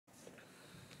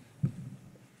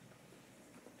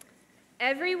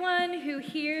Everyone who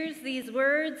hears these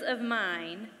words of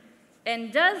mine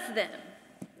and does them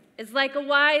is like a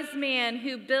wise man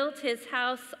who built his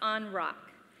house on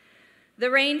rock. The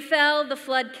rain fell, the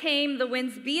flood came, the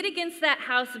winds beat against that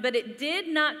house, but it did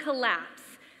not collapse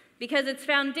because its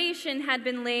foundation had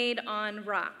been laid on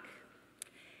rock.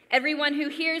 Everyone who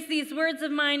hears these words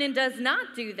of mine and does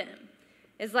not do them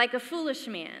is like a foolish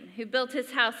man who built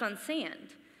his house on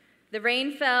sand. The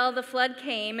rain fell, the flood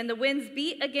came, and the winds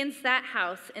beat against that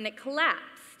house, and it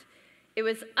collapsed. It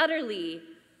was utterly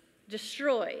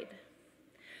destroyed.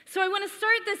 So I want to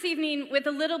start this evening with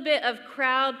a little bit of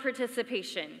crowd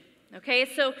participation, okay?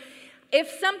 So if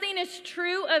something is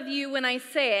true of you when I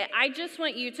say it, I just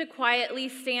want you to quietly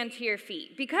stand to your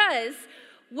feet, because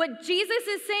what Jesus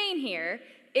is saying here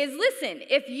is, listen,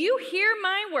 if you hear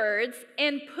my words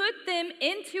and put them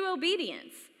into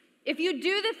obedience, if you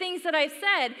do the things that I've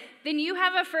said, then you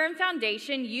have a firm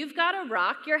foundation, you've got a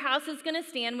rock, your house is going to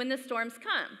stand when the storms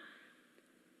come.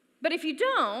 But if you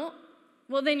don't,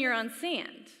 well, then you're on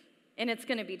sand, and it's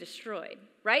going to be destroyed,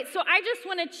 right? So I just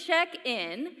want to check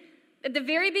in at the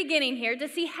very beginning here to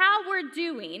see how we're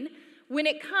doing when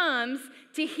it comes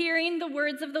to hearing the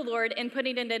words of the Lord and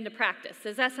putting it into practice.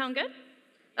 Does that sound good?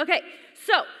 Okay,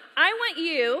 so I want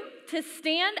you to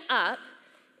stand up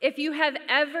if you have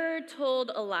ever told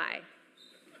a lie.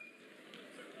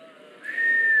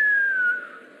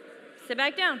 Sit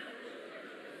back down.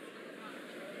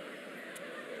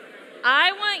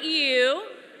 I want you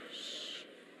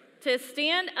to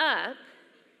stand up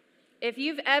if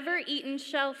you've ever eaten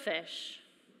shellfish,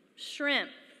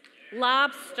 shrimp,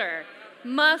 lobster,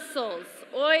 mussels,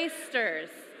 oysters.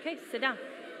 Okay, sit down.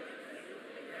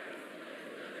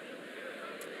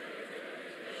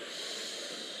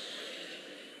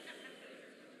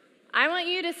 I want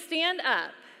you to stand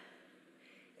up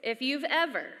if you've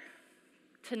ever,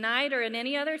 tonight or at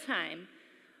any other time,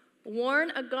 worn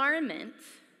a garment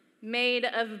made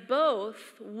of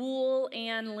both wool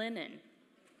and linen.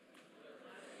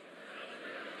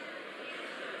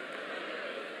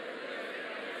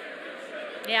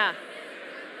 Yeah.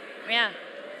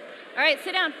 All right,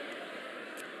 sit down.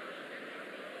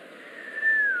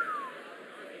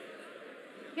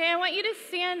 Okay, I want you to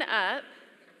stand up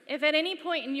if at any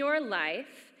point in your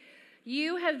life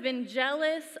you have been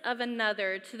jealous of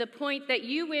another to the point that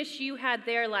you wish you had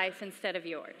their life instead of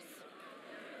yours.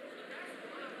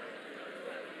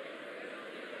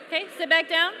 Okay, sit back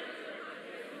down.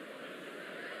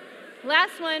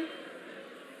 Last one.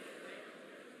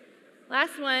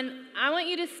 I want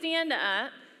you to stand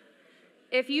up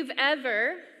if you've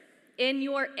ever, in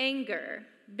your anger,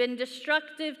 been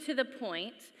destructive to the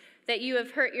point that you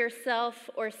have hurt yourself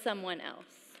or someone else.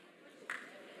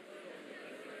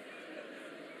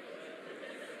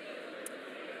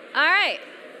 All right,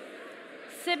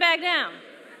 sit back down.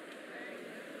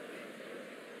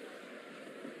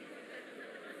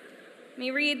 Let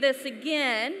me read this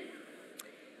again.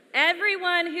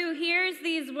 Everyone who hears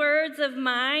these words of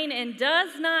mine and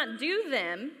does not do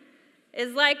them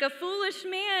is like a foolish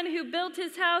man who built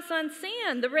his house on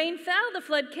sand. The rain fell, the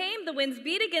flood came, the winds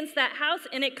beat against that house,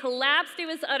 and it collapsed. It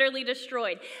was utterly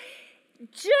destroyed.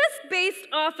 Just based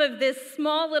off of this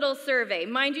small little survey,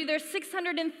 mind you, there's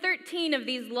 613 of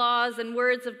these laws and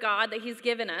words of God that he's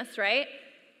given us, right?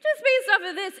 Just based off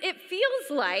of this, it feels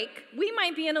like we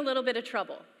might be in a little bit of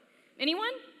trouble.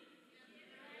 Anyone?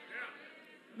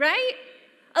 Right?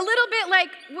 A little bit like,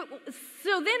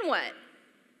 so then what?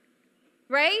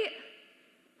 Right?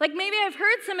 Like maybe I've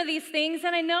heard some of these things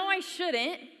and I know I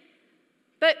shouldn't,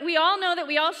 but we all know that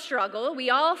we all struggle,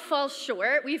 we all fall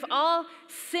short, we've all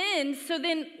sinned, so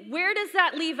then where does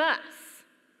that leave us?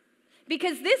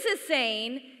 Because this is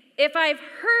saying, if I've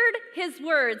heard his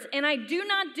words and I do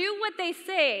not do what they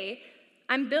say,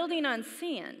 I'm building on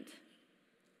sand.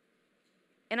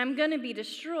 And I'm going to be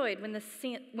destroyed when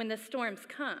the storms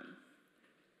come.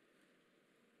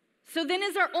 So then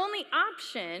is our only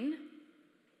option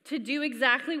to do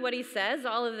exactly what he says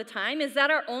all of the time? Is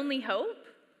that our only hope?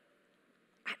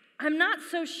 I'm not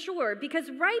so sure,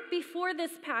 because right before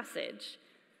this passage,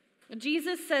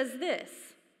 Jesus says this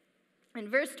in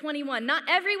verse 21, "Not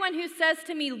everyone who says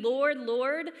to me, 'Lord,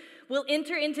 Lord,' will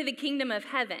enter into the kingdom of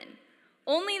heaven.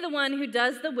 Only the one who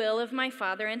does the will of my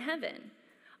Father in heaven.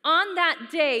 On that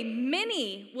day,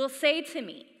 many will say to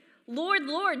me, 'Lord,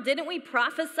 Lord, didn't we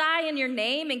prophesy in your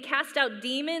name and cast out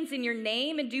demons in your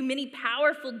name and do many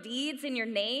powerful deeds in your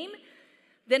name?'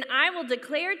 Then I will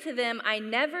declare to them, 'I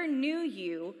never knew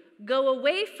you. Go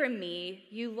away from me,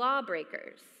 you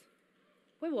lawbreakers.'"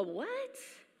 Wait, well, what?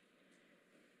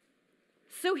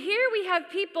 So here we have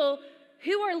people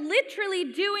who are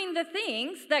literally doing the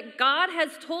things that God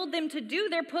has told them to do.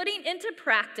 They're putting into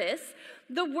practice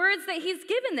the words that he's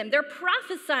given them. They're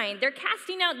prophesying. They're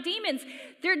casting out demons.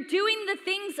 They're doing the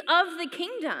things of the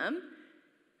kingdom.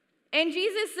 And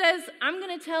Jesus says, I'm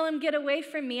going to tell him, get away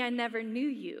from me. I never knew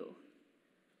you.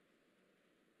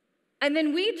 And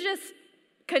then we just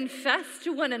confess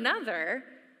to one another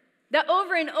that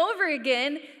over and over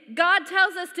again, God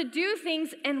tells us to do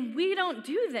things and we don't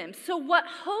do them. So what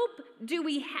hope do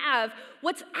we have?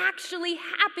 What's actually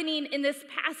happening in this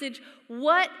passage?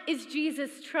 What is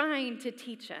Jesus trying to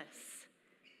teach us?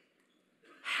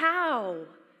 How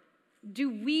do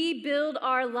we build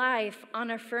our life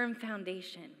on a firm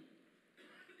foundation?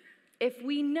 If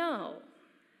we know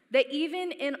that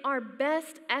even in our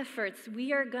best efforts,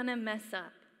 we are going to mess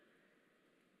up,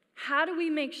 how do we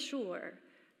make sure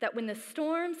that when the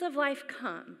storms of life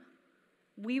come,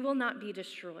 we will not be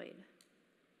destroyed?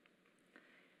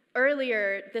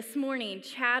 Earlier this morning,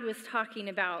 Chad was talking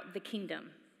about the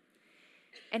kingdom.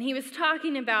 And he was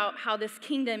talking about how this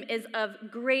kingdom is of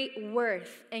great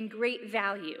worth and great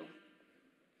value,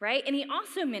 right? And he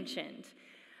also mentioned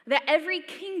that every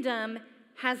kingdom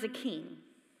has a king.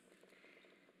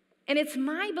 And it's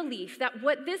my belief that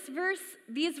what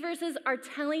these verses are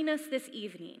telling us this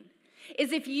evening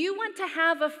is if you want to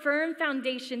have a firm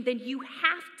foundation, then you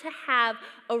have to have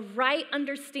a right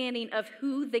understanding of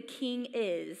who the king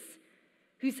is,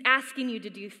 who's asking you to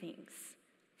do things.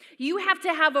 You have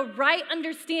to have a right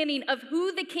understanding of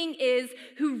who the king is,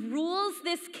 who rules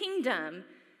this kingdom,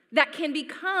 that can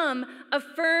become a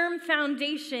firm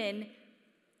foundation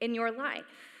in your life.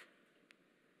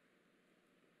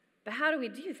 But how do we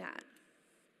do that?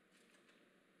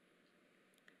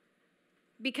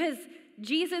 Because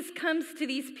Jesus comes to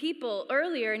these people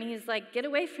earlier and he's like, get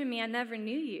away from me, I never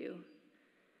knew you.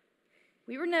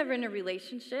 We were never in a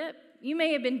relationship. You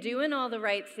may have been doing all the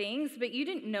right things, but you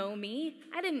didn't know me.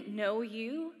 I didn't know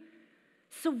you.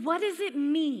 So what does it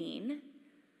mean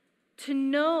to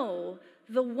know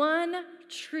the one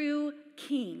true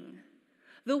king,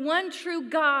 the one true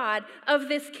God of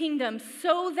this kingdom,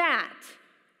 so that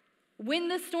when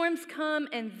the storms come,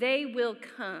 and they will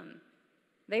come,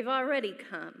 they've already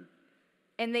come,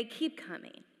 and they keep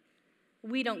coming,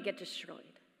 we don't get destroyed?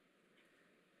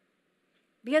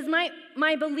 Because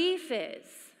my belief is,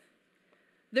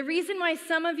 the reason why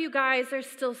some of you guys are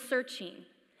still searching,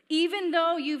 even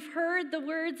though you've heard the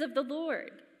words of the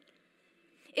Lord,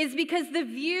 is because the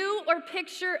view or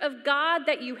picture of God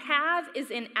that you have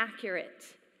is inaccurate.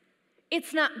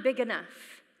 It's not big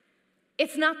enough.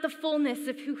 It's not the fullness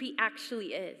of who he actually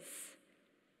is.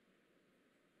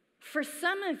 For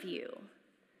some of you,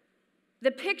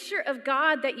 the picture of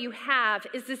God that you have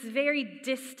is this very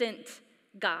distant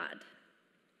God.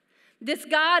 This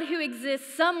God who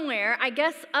exists somewhere, I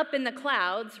guess up in the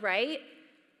clouds, right?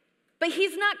 But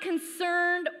he's not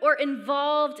concerned or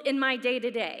involved in my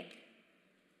day-to-day.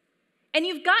 And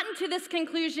you've gotten to this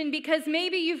conclusion because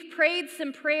maybe you've prayed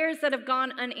some prayers that have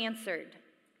gone unanswered.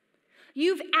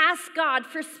 You've asked God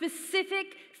for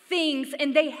specific things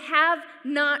and they have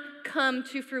not come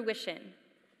to fruition.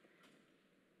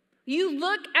 You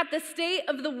look at the state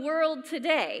of the world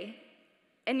today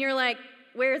and you're like,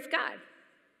 where's God?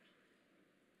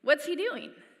 What's he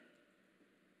doing?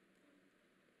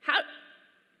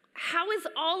 How is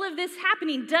all of this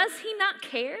happening? Does he not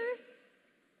care?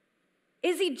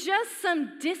 Is he just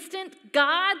some distant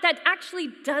God that actually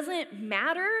doesn't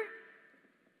matter?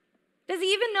 Does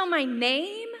he even know my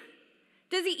name?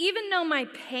 Does he even know my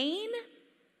pain?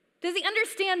 Does he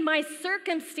understand my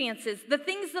circumstances, the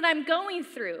things that I'm going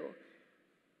through?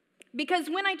 Because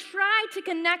when I try to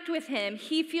connect with him,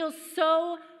 he feels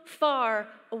so far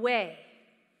away.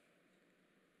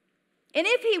 And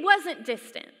if he wasn't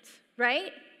distant,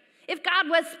 right? If God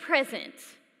was present,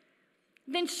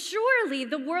 then surely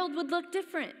the world would look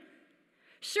different.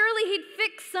 Surely he'd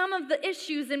fix some of the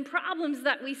issues and problems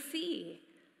that we see.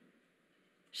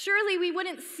 Surely we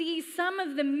wouldn't see some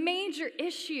of the major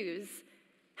issues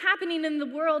happening in the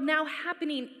world now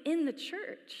happening in the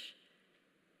church.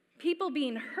 People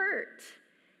being hurt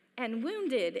and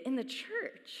wounded in the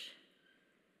church.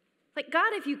 Like,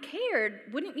 God, if you cared,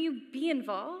 wouldn't you be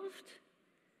involved?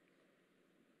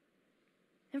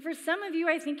 And for some of you,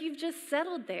 I think you've just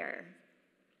settled there.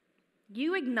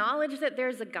 You acknowledge that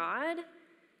there's a God,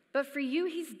 but for you,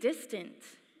 he's distant.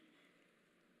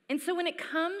 And so when it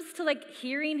comes to like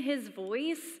hearing his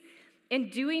voice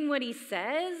and doing what he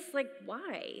says, like,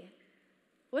 why?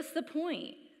 What's the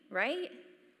point, right?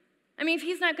 I mean, if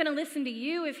he's not going to listen to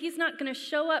you, if he's not going to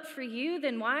show up for you,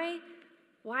 then why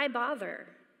bother?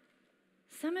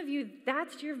 Some of you,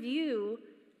 that's your view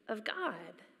of God.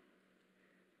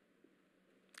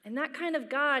 And that kind of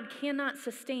God cannot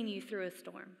sustain you through a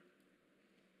storm.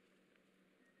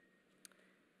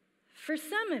 For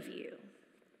some of you,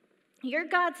 your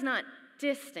God's not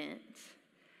distant.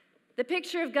 The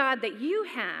picture of God that you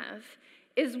have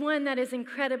is one that is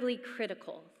incredibly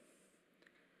critical,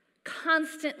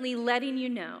 constantly letting you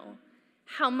know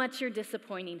how much you're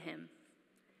disappointing him,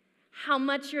 how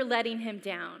much you're letting him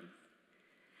down.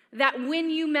 That when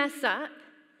you mess up,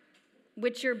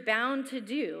 which you're bound to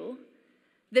do,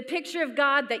 the picture of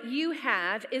God that you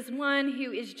have is one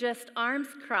who is just arms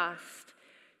crossed,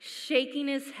 shaking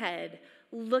his head,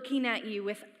 looking at you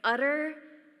with utter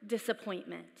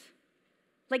disappointment.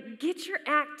 Like, get your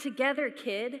act together,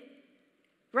 kid.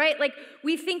 Right? Like,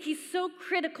 we think he's so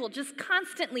critical, just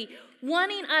constantly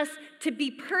wanting us to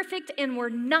be perfect, and we're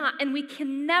not, and we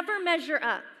can never measure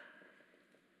up.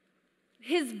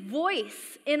 His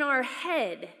voice in our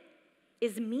head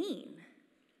is mean.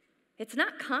 It's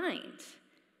not kind.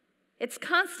 It's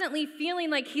constantly feeling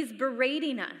like he's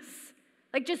berating us.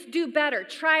 Like, just do better,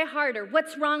 try harder.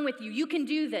 What's wrong with you? You can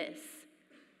do this.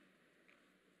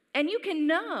 And you can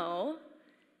know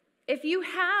if you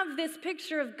have this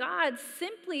picture of God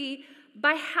simply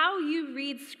by how you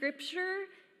read Scripture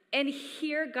and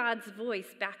hear God's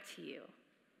voice back to you.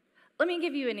 Let me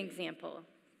give you an example.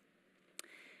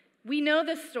 We know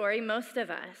the story, most of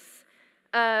us,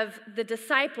 of the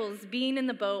disciples being in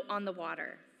the boat on the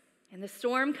water. And the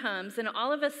storm comes, and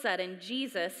all of a sudden,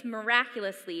 Jesus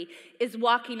miraculously is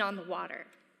walking on the water.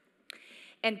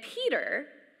 And Peter,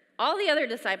 all the other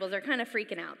disciples are kind of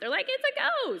freaking out. They're like, it's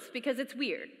a ghost, because it's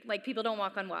weird. Like, people don't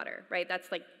walk on water, right?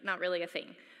 That's like not really a thing.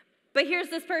 But here's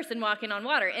this person walking on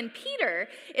water. And Peter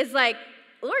is like,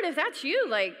 Lord, if that's you,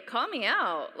 like, call me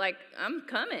out. Like, I'm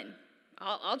coming.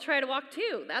 I'll try to walk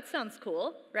too. That sounds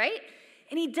cool, right?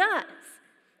 And he does.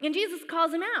 And Jesus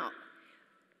calls him out.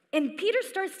 And Peter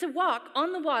starts to walk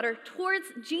on the water towards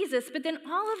Jesus, but then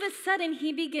all of a sudden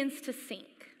he begins to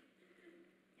sink.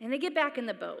 And they get back in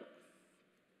the boat.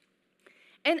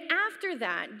 And after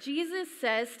that, Jesus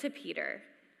says to Peter,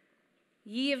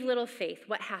 "Ye of little faith,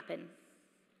 what happened?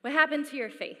 What happened to your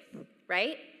faith?"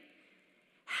 Right?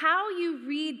 How you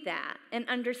read that and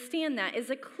understand that is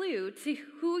a clue to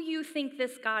who you think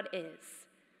this God is.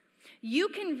 You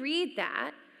can read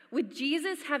that with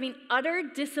Jesus having utter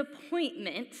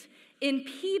disappointment in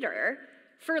Peter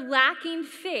for lacking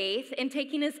faith and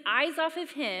taking his eyes off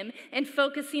of him and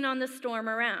focusing on the storm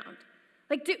around.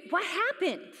 Like, dude, what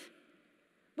happened?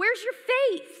 Where's your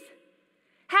faith?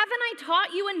 Haven't I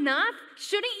taught you enough?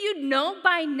 Shouldn't you know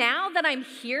by now that I'm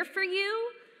here for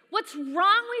you? What's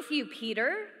wrong with you,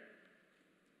 Peter?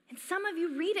 And some of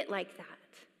you read it like that.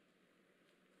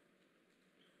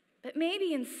 But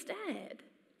maybe instead,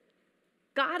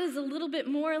 God is a little bit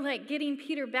more like getting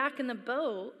Peter back in the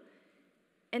boat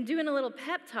and doing a little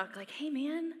pep talk like, hey,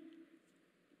 man,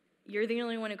 you're the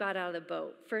only one who got out of the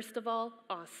boat. First of all,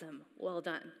 awesome. Well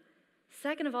done.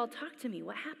 Second of all, talk to me.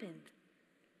 What happened?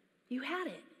 You had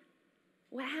it.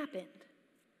 What happened?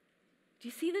 Do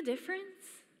you see the difference?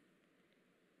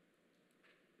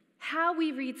 How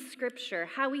we read Scripture,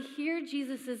 how we hear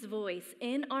Jesus' voice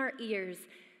in our ears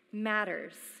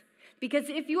matters. Because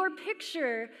if your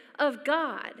picture of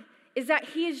God is that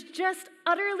he is just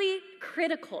utterly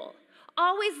critical,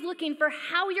 always looking for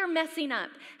how you're messing up,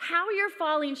 how you're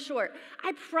falling short,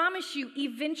 I promise you,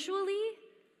 eventually,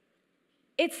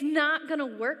 it's not going to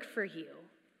work for you.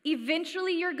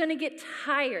 Eventually, you're going to get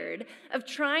tired of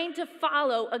trying to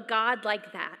follow a God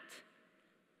like that.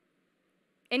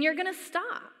 And you're going to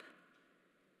stop.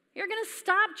 You're going to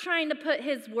stop trying to put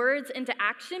his words into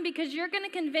action because you're going to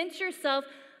convince yourself,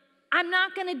 I'm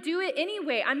not going to do it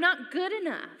anyway. I'm not good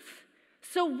enough.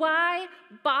 So why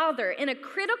bother? And a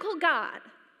critical God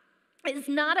is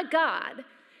not a God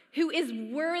who is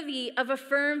worthy of a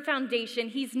firm foundation.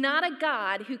 He's not a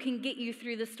God who can get you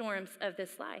through the storms of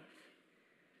this life.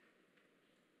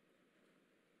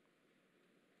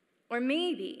 Or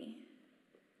maybe,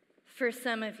 for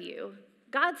some of you,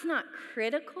 God's not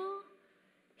critical.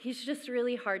 He's just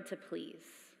really hard to please.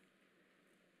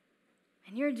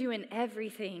 And you're doing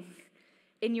everything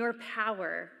in your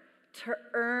power to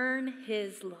earn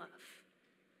his love.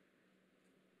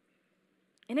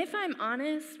 And if I'm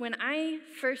honest, when I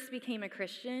first became a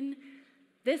Christian,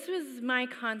 this was my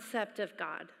concept of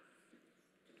God.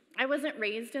 I wasn't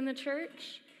raised in the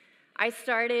church. I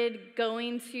started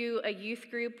going to a youth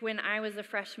group when I was a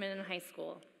freshman in high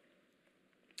school.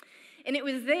 And it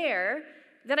was there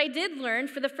that I did learn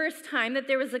for the first time that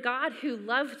there was a God who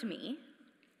loved me.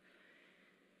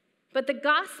 But the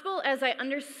gospel, as I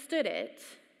understood it,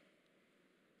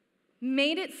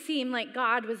 made it seem like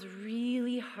God was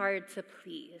really hard to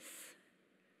please.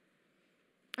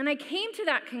 And I came to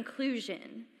that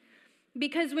conclusion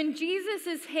because when Jesus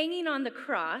is hanging on the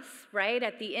cross, right,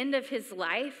 at the end of his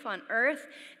life on earth,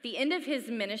 the end of his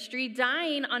ministry,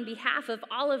 dying on behalf of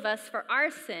all of us for our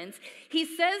sins, he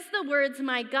says the words,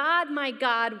 my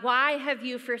God, why have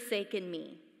you forsaken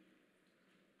me?"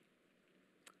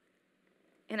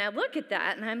 And I look at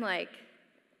that and I'm like,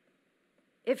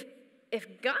 if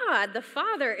God, the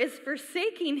Father, is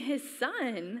forsaking his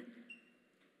Son,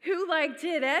 who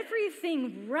did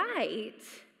everything right,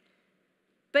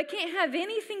 but can't have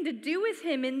anything to do with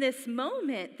him in this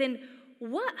moment, then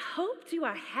what hope do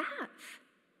I have?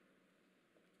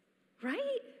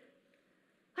 Right?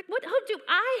 What hope do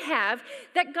I have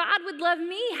that God would love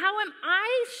me? How am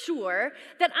I sure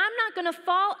that I'm not going to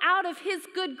fall out of his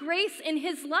good grace and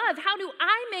his love? How do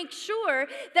I make sure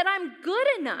that I'm good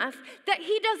enough that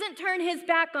he doesn't turn his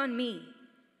back on me?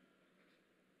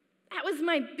 That was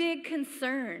my big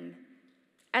concern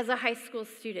as a high school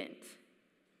student.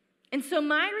 And so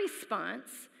my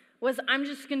response was, I'm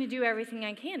just going to do everything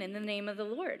I can in the name of the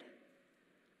Lord.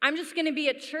 I'm just going to be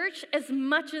at church as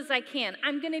much as I can.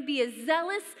 I'm going to be as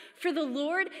zealous for the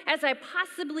Lord as I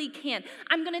possibly can.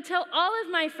 I'm going to tell all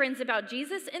of my friends about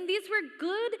Jesus, and these were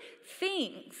good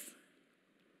things.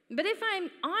 But if I'm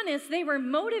honest, they were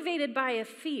motivated by a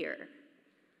fear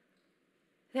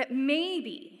that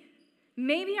maybe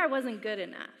I wasn't good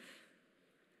enough.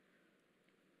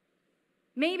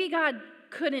 Maybe God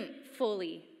couldn't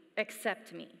fully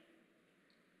accept me.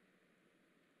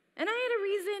 And I had a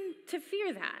reason to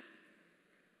fear that.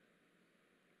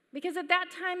 Because at that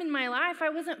time in my life, I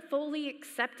wasn't fully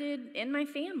accepted in my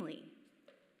family.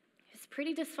 It was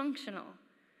pretty dysfunctional.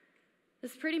 It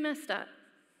was pretty messed up.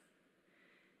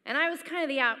 And I was kind of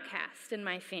the outcast in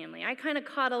my family. I kind of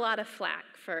caught a lot of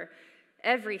flack for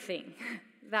everything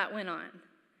that went on.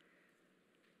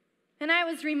 And I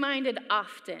was reminded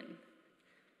often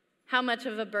how much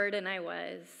of a burden I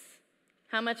was,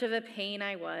 how much of a pain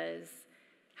I was,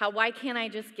 why can't I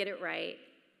just get it right?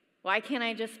 Why can't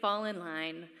I just fall in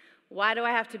line? Why do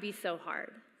I have to be so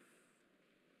hard?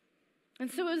 And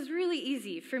so it was really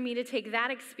easy for me to take that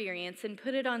experience and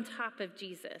put it on top of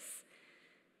Jesus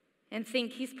and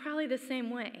think he's probably the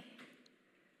same way.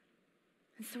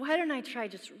 And so why don't I try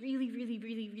just really, really,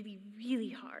 really, really, really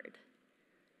hard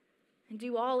and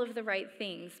do all of the right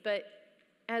things? But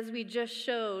as we just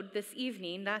showed this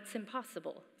evening, that's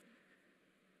impossible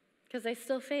because I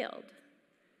still failed.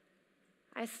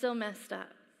 I still messed up.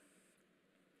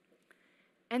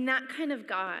 And that kind of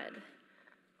God,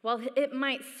 while it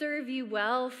might serve you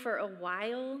well for a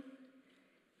while,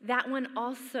 that one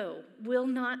also will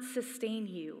not sustain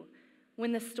you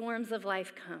when the storms of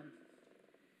life come.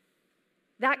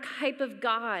 That type of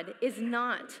God is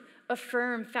not a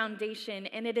firm foundation,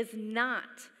 and it is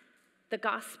not the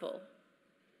gospel.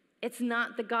 It's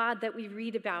not the God that we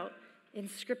read about in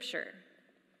Scripture.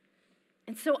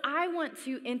 And so I want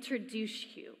to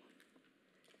introduce you.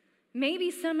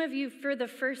 Maybe some of you for the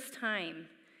first time,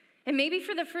 and maybe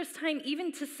for the first time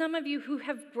even to some of you who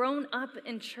have grown up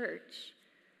in church,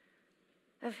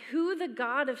 of who the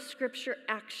God of Scripture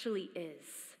actually is,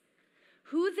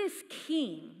 who this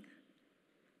King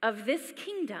of this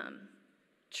kingdom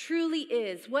truly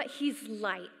is, what he's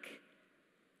like,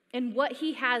 and what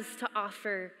he has to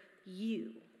offer you.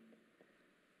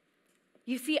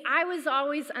 You see, I was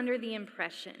always under the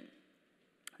impression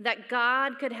that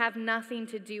God could have nothing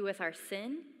to do with our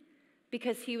sin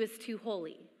because he was too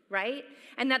holy, right?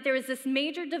 And that there was this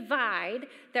major divide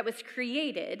that was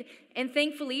created, and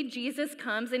thankfully Jesus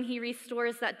comes and he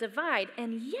restores that divide.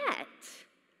 And yet,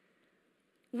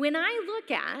 when I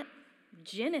look at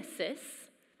Genesis,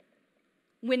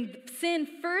 when sin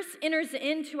first enters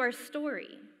into our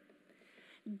story,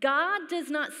 God does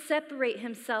not separate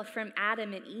himself from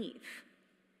Adam and Eve.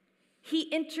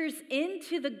 He enters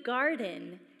into the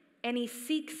garden and he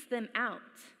seeks them out.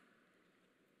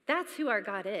 That's who our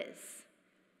God is.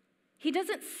 He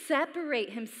doesn't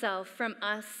separate himself from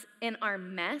us in our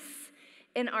mess,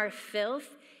 in our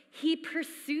filth. He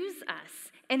pursues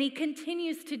us and he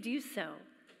continues to do so.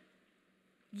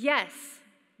 Yes,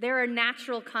 there are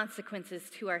natural consequences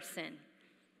to our sin.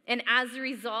 And as a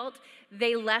result,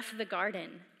 they left the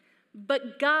garden.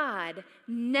 But God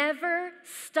never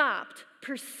stopped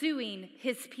pursuing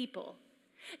his people.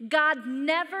 God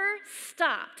never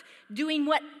stopped doing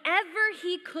whatever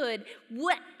he could,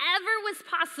 whatever was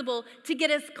possible to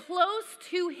get as close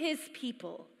to his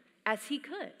people as he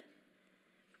could.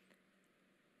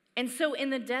 And so in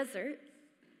the desert,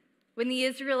 when the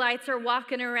Israelites are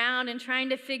walking around and trying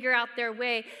to figure out their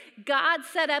way, God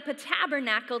set up a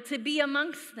tabernacle to be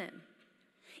amongst them.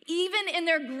 Even in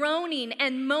their groaning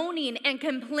and moaning and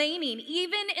complaining,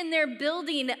 even in their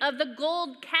building of the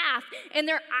gold calf and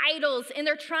their idols and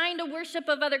their trying to worship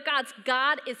of other gods,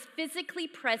 God is physically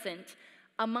present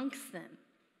amongst them.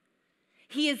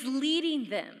 He is leading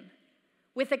them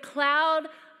with a cloud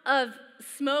of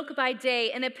smoke by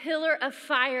day and a pillar of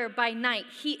fire by night.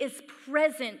 He is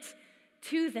present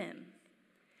to them.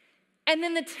 And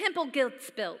then the temple gets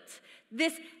built,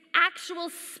 this actual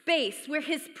space where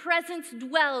his presence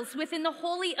dwells within the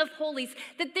Holy of Holies,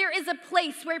 that there is a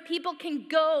place where people can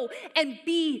go and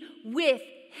be with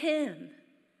him.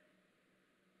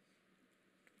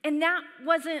 And that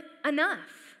wasn't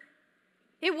enough.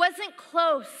 It wasn't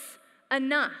close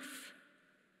enough.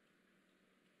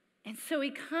 And so he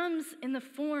comes in the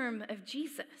form of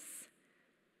Jesus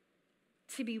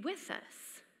to be with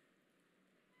us,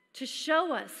 to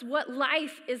show us what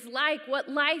life is like, what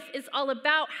life is all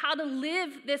about, how to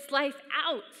live this life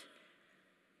out.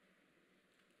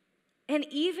 And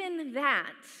even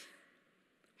that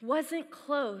wasn't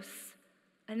close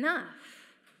enough.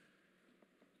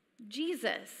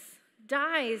 Jesus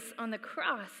dies on the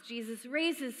cross. Jesus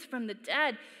raises from the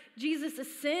dead. Jesus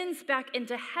ascends back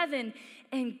into heaven,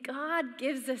 and God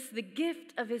gives us the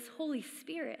gift of his Holy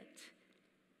Spirit.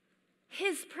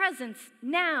 His presence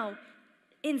now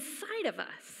inside of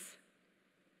us.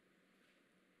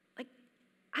 Like,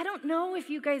 I don't know if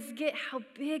you guys get how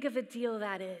big of a deal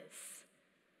that is.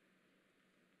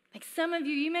 Like, some of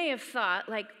you, you may have thought,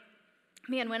 like,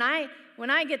 man, when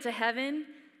I get to heaven,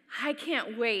 I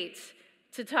can't wait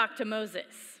to talk to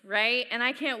Moses, right? And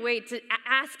I can't wait to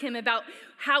ask him about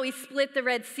how he split the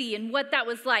Red Sea and what that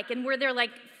was like, and were there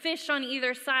like fish on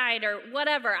either side or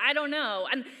whatever, I don't know.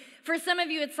 And for some of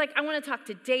you, it's like, I want to talk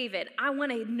to David. I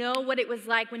want to know what it was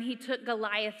like when he took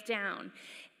Goliath down.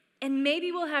 And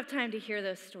maybe we'll have time to hear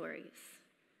those stories.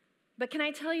 But can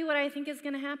I tell you what I think is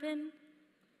going to happen?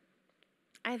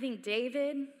 I think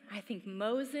David, I think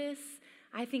Moses,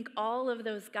 I think all of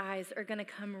those guys are going to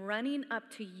come running up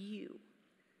to you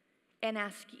and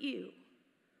ask you,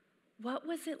 what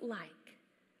was it like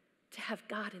to have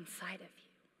God inside of you?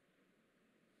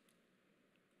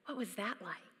 What was that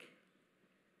like?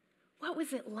 What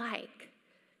was it like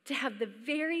to have the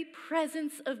very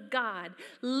presence of God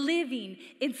living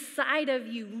inside of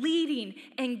you, leading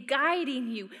and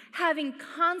guiding you, having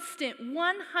constant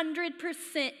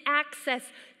 100% access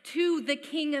to the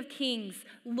King of Kings,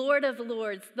 Lord of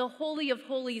Lords, the Holy of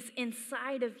Holies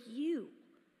inside of you?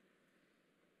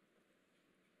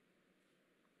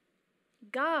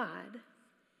 God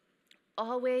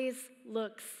always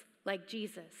looks like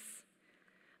Jesus.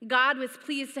 God was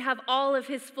pleased to have all of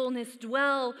his fullness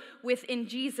dwell within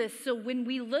Jesus. So when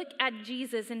we look at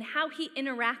Jesus and how he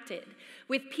interacted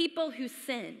with people who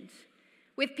sinned,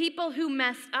 with people who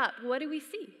messed up, what do we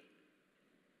see?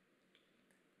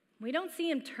 We don't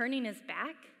see him turning his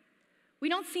back. We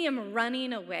don't see him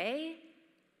running away.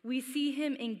 We see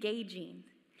him engaging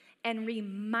and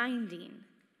reminding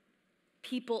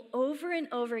people over and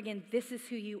over again, this is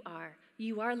who you are.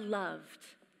 You are loved.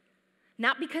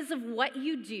 Not because of what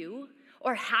you do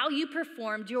or how you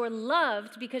performed. You're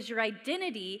loved because your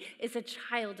identity is a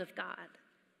child of God.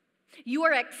 You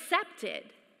are accepted,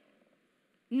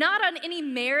 not on any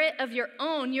merit of your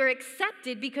own. You're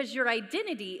accepted because your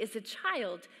identity is a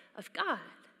child of God.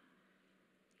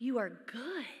 You are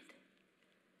good.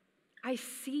 I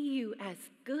see you as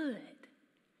good.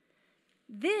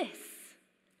 This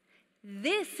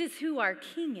is who our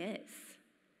King is.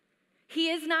 He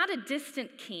is not a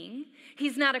distant king.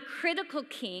 He's not a critical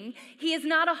king. He is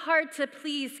not a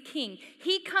hard-to-please king.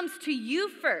 He comes to you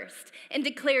first and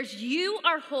declares you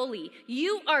are holy,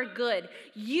 you are good,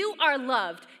 you are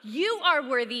loved, you are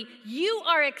worthy, you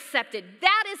are accepted.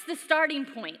 That is the starting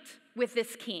point with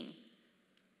this king.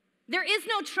 There is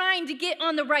no trying to get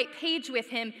on the right page with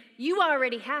him. You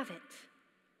already have it.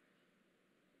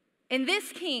 And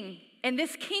this king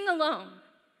alone,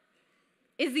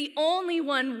 is the only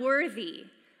one worthy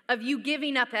of you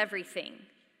giving up everything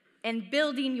and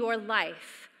building your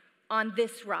life on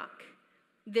this rock,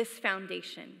 this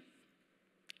foundation,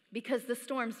 because the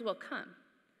storms will come.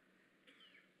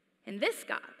 And this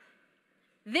God,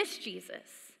 this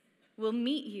Jesus, will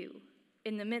meet you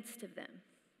in the midst of them.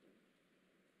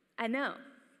 I know,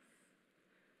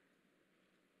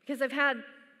 because I've had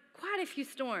quite a few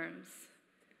storms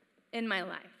in my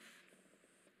life.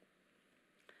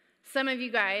 Some of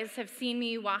you guys have seen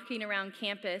me walking around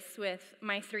campus with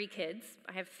my 3 kids.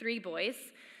 I have 3 boys.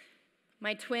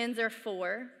 My twins are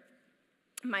 4.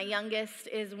 My youngest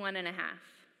is 1.5.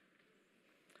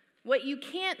 What you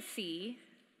can't see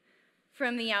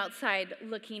from the outside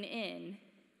looking in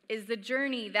is the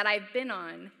journey that I've been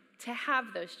on to have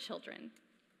those children.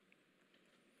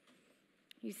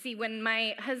 You see, when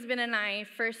my husband and I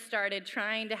first started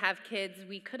trying to have kids,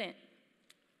 we couldn't.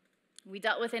 We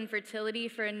dealt with infertility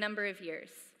for a number of years,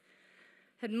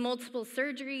 had multiple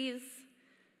surgeries,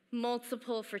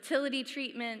 multiple fertility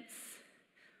treatments,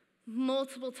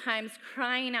 multiple times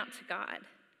crying out to God,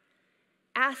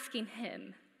 asking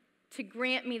him to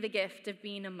grant me the gift of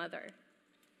being a mother.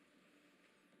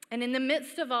 And in the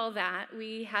midst of all that,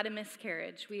 we had a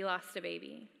miscarriage. We lost a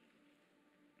baby.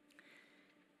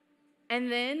 And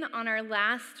then on our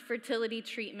last fertility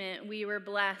treatment, we were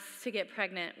blessed to get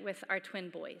pregnant with our twin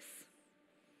boys.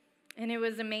 And it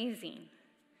was amazing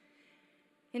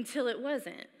until it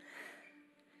wasn't.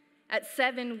 At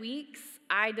 7 weeks,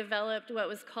 I developed what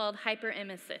was called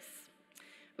hyperemesis,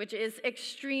 which is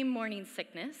extreme morning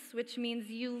sickness, which means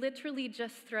you literally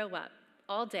just throw up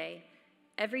all day,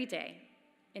 every day,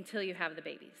 until you have the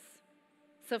babies.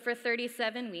 So for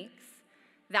 37 weeks,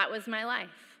 that was my life.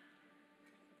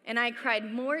 And I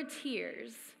cried more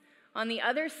tears on the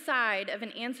other side of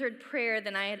an answered prayer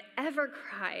than I had ever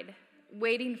cried,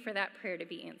 waiting for that prayer to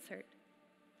be answered.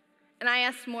 And I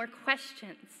asked more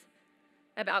questions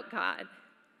about God,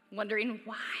 wondering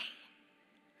why.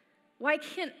 Why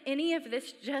can't any of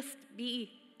this just be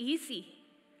easy?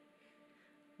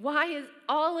 Why is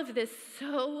all of this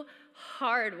so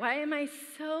hard? Why am I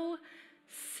so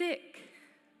sick?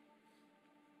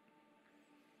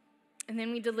 And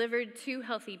then we delivered 2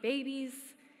 healthy babies,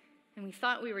 and we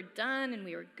thought we were done and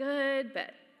we were good,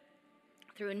 but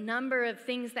through a number of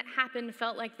things that happened,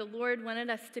 felt like the Lord wanted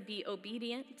us to be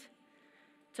obedient,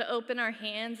 to open our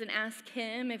hands and ask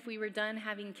him if we were done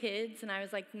having kids. And I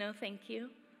was like, no, thank you.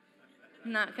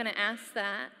 I'm not going to ask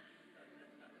that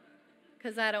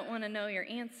because I don't want to know your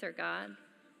answer, God.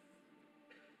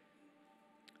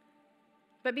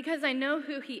 But because I know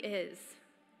who he is,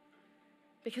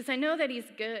 because I know that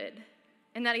he's good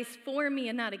and that he's for me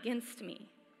and not against me,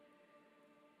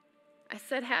 I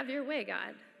said, have your way,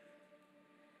 God.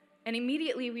 And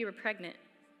immediately we were pregnant.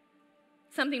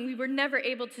 Something we were never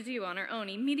able to do on our own.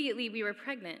 Immediately we were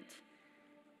pregnant.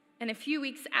 And a few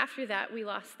weeks after that, we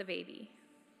lost the baby.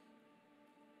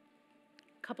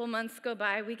 A couple months go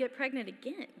by, we get pregnant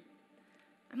again.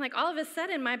 I'm like, all of a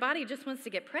sudden, my body just wants to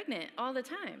get pregnant all the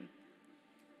time.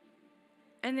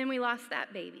 And then we lost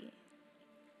that baby.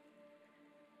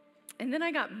 And then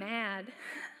I got mad.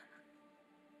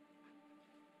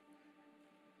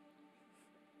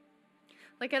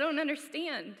 Like, I don't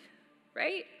understand,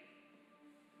 right?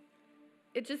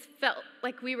 It just felt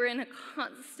like we were in a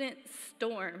constant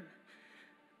storm,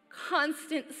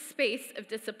 constant space of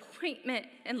disappointment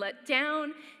and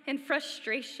letdown and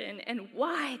frustration. And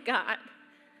why, God?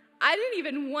 I didn't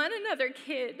even want another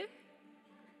kid.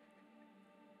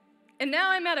 And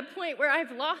now I'm at a point where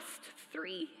I've lost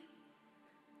 3.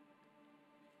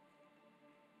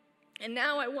 And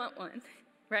now I want one,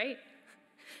 right?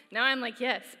 Now I'm like,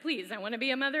 yes, please, I want to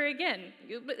be a mother again.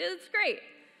 It's great.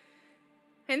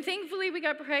 And thankfully, we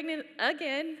got pregnant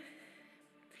again,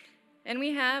 and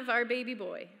we have our baby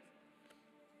boy.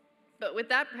 But with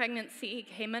that pregnancy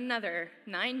came another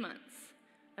 9 months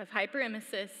of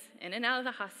hyperemesis, in and out of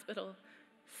the hospital,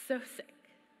 so sick.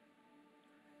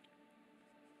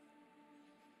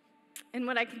 And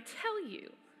what I can tell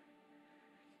you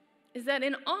is that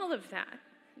in all of that,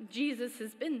 Jesus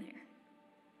has been there.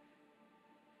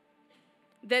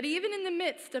 That even in the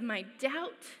midst of my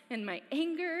doubt and my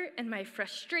anger and my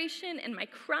frustration and my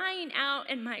crying out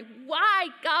and my why,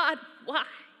 God, why?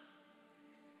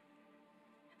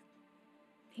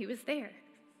 He was there,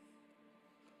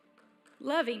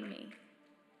 loving me,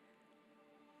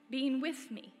 being with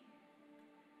me.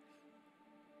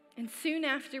 And soon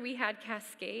after we had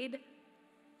Cascade,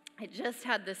 I just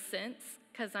had this sense,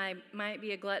 because I might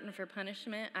be a glutton for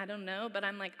punishment, I don't know, but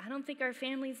I'm like, I don't think our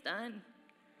family's done.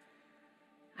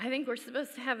 I think we're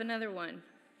supposed to have another one.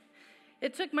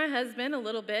 It took my husband a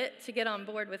little bit to get on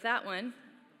board with that one,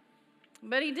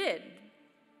 but he did.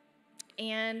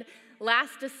 And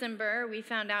last December, we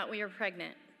found out we were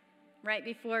pregnant, right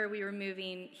before we were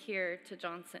moving here to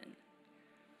Johnson.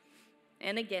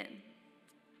 And again,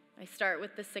 I start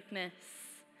with the sickness.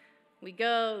 We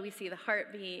go, we see the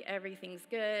heartbeat, everything's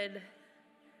good.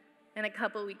 And a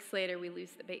couple weeks later, we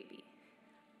lose the baby.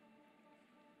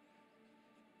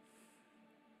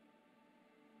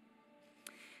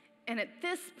 And at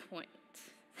this point,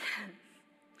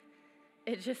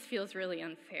 it just feels really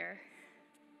unfair,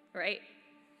 right?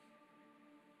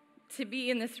 To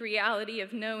be in this reality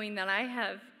of knowing that I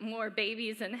have more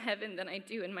babies in heaven than I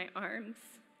do in my arms.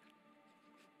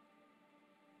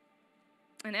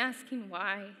 And asking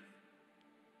why.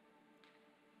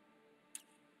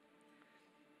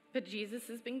 But Jesus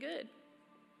has been good.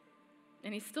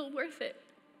 And he's still worth it.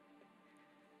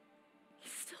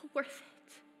 He's still worth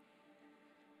it.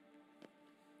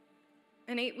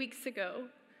 And 8 weeks ago,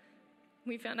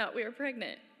 we found out we were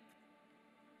pregnant.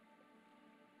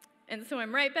 And so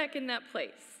I'm right back in that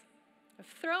place of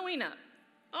throwing up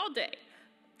all day,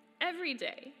 every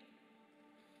day,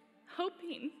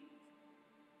 hoping,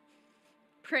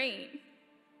 praying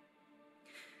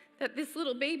that this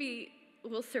little baby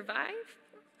will survive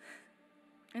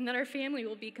and that our family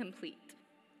will be complete.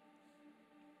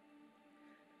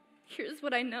 Here's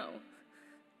what I know.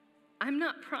 I'm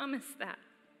not promised that.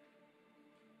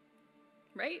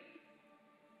 Right?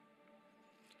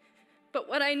 But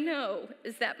what I know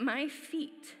is that my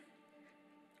feet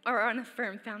are on a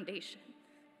firm foundation.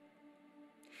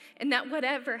 And that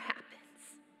whatever happens,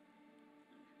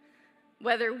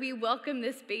 whether we welcome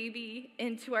this baby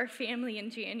into our family in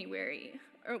January,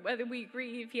 or whether we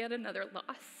grieve yet another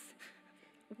loss,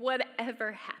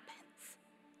 whatever happens,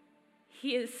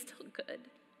 he is still good.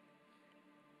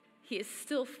 He is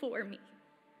still for me.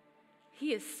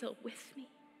 He is still with me.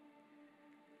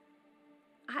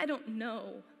 I don't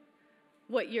know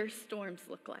what your storms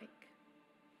look like.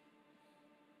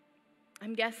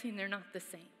 I'm guessing they're not the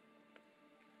same.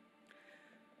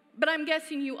 But I'm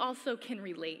guessing you also can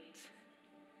relate.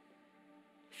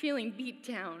 Feeling beat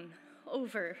down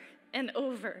over and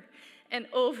over and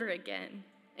over again,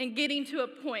 and getting to a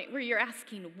point where you're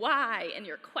asking why, and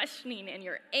you're questioning, and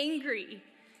you're angry.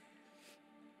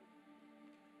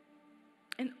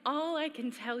 And all I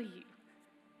can tell you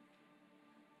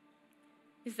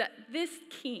is that this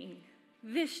King,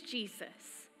 this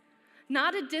Jesus,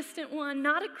 not a distant one,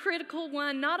 not a critical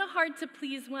one, not a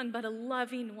hard-to-please one, but a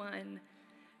loving one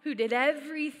who did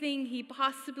everything he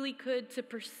possibly could to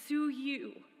pursue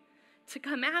you, to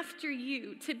come after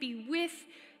you, to be with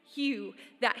you,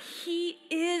 that he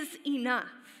is enough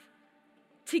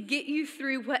to get you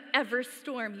through whatever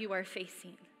storm you are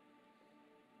facing.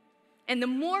 And the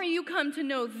more you come to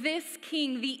know this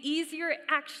King, the easier it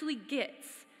actually gets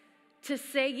to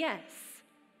say yes,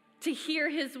 to hear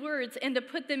his words, and to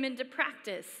put them into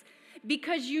practice.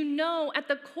 Because you know at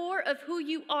the core of who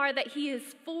you are that he is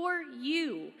for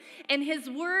you. And his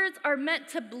words are meant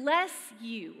to bless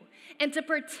you and to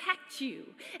protect you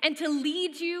and to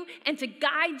lead you and to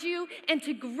guide you and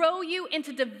to grow you and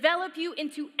to develop you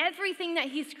into everything that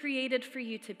he's created for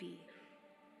you to be.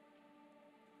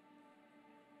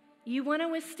 You want to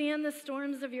withstand the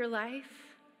storms of your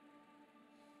life?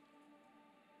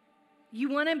 You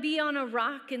want to be on a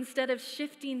rock instead of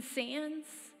shifting sands?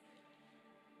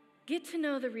 Get to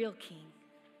know the real King.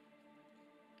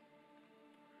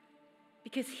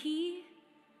 Because he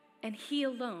and he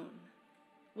alone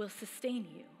will sustain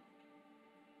you.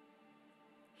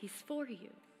 He's for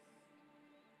you.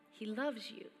 He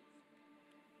loves you.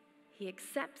 He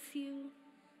accepts you.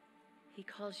 He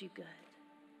calls you good.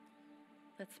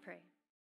 Let's pray.